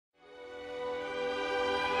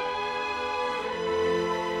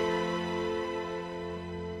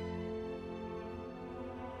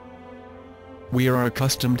We are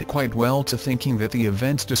accustomed quite well to thinking that the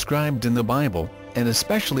events described in the Bible, and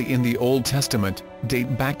especially in the Old Testament,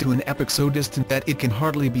 date back to an epoch so distant that it can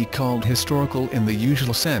hardly be called historical in the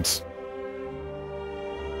usual sense.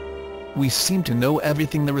 We seem to know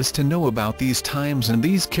everything there is to know about these times and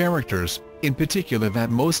these characters, in particular that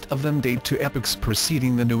most of them date to epochs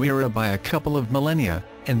preceding the new era by a couple of millennia,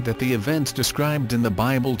 and that the events described in the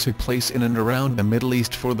Bible took place in and around the Middle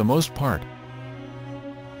East for the most part.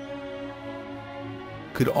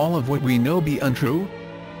 Could all of what we know be untrue?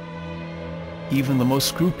 Even the most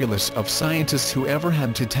scrupulous of scientists who ever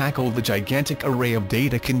had to tackle the gigantic array of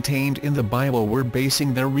data contained in the Bible were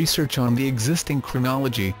basing their research on the existing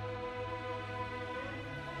chronology.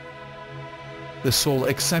 The sole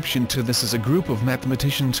exception to this is a group of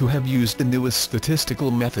mathematicians who have used the newest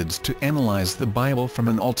statistical methods to analyze the Bible from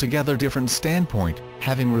an altogether different standpoint,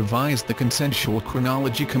 having revised the consensual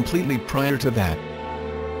chronology completely prior to that.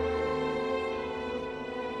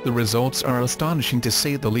 The results are astonishing to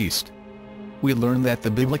say the least. We learn that the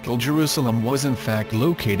biblical Jerusalem was in fact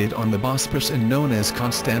located on the Bosphorus and known as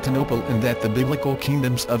Constantinople, and that the biblical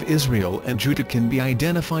kingdoms of Israel and Judah can be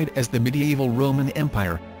identified as the medieval Roman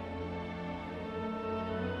Empire.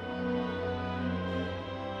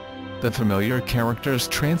 The familiar characters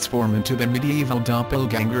transform into the medieval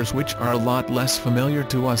doppelgangers, which are a lot less familiar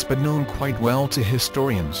to us but known quite well to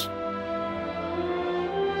historians.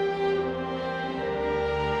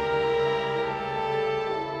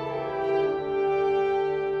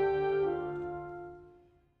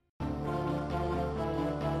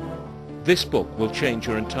 This book will change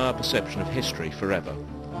your entire perception of history forever.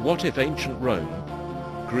 What if ancient Rome,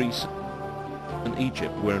 Greece and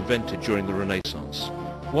Egypt were invented during the Renaissance?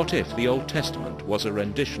 What if the Old Testament was a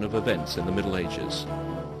rendition of events in the Middle Ages?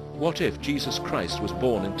 What if Jesus Christ was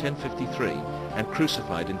born in 1053 and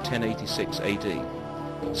crucified in 1086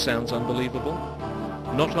 AD? Sounds unbelievable?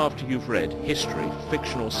 Not after you've read History,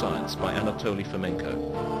 Fictional Science by Anatoly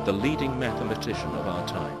Fomenko, the leading mathematician of our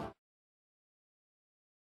time.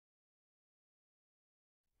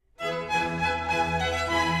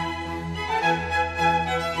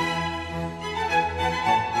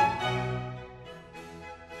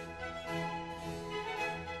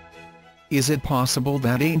 Is it possible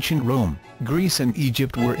that ancient Rome, Greece and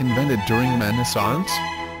Egypt were invented during Renaissance?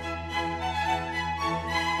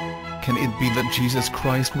 Can it be that Jesus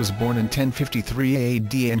Christ was born in 1053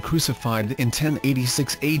 AD and crucified in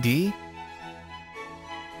 1086 AD?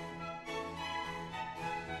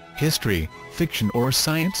 History, fiction or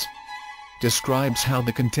science? Describes how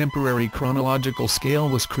the contemporary chronological scale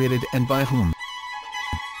was created and by whom,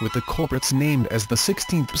 with the culprits named as the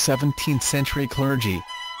 16th-17th century clergy.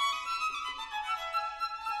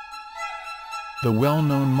 The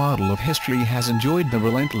well-known model of history has enjoyed the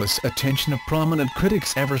relentless attention of prominent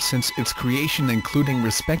critics ever since its creation, including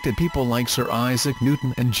respected people like Sir Isaac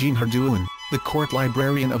Newton and Jean Herdouin, the court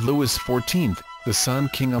librarian of Louis XIV, the Sun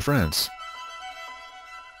King of France.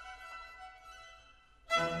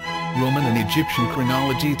 Roman and Egyptian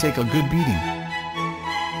chronology take a good beating.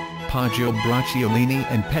 Poggio Bracciolini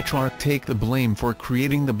and Petrarch take the blame for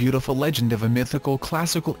creating the beautiful legend of a mythical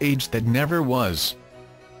classical age that never was.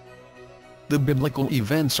 The biblical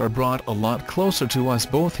events are brought a lot closer to us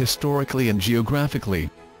both historically and geographically.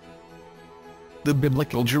 The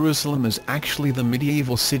biblical Jerusalem is actually the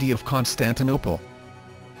medieval city of Constantinople.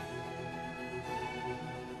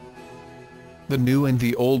 The New and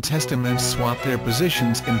the Old Testaments swap their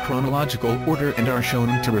positions in chronological order and are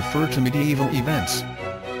shown to refer to medieval events.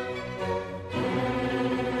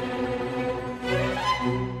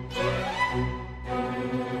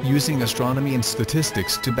 Using astronomy and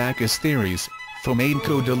statistics to back his theories,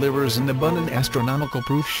 Fomenko delivers an abundant astronomical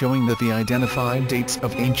proof showing that the identified dates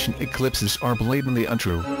of ancient eclipses are blatantly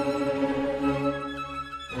untrue.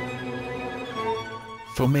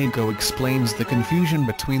 Fomenko explains the confusion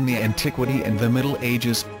between the Antiquity and the Middle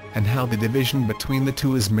Ages, and how the division between the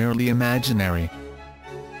two is merely imaginary.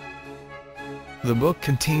 The book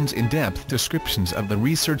contains in-depth descriptions of the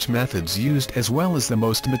research methods used as well as the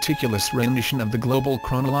most meticulous rendition of the global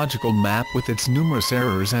chronological map with its numerous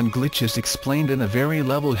errors and glitches explained in a very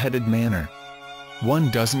level-headed manner. One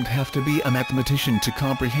doesn't have to be a mathematician to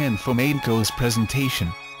comprehend Fomenko's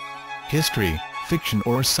presentation. History, fiction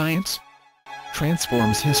or science?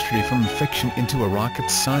 Transforms history from fiction into a rocket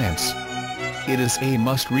science. It is a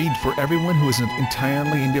must-read for everyone who isn't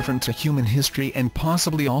entirely indifferent to human history, and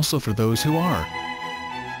possibly also for those who are.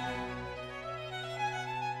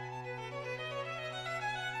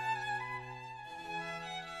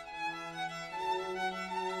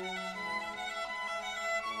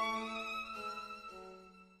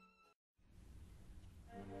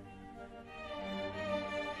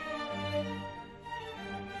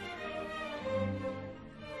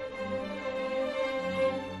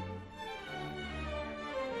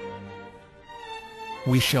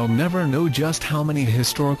 We shall never know just how many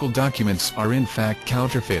historical documents are in fact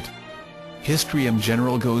counterfeit. History in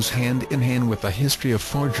general goes hand in hand with the history of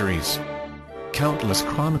forgeries. Countless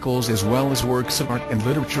chronicles as well as works of art and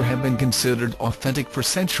literature have been considered authentic for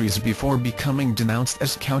centuries before becoming denounced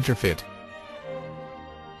as counterfeit.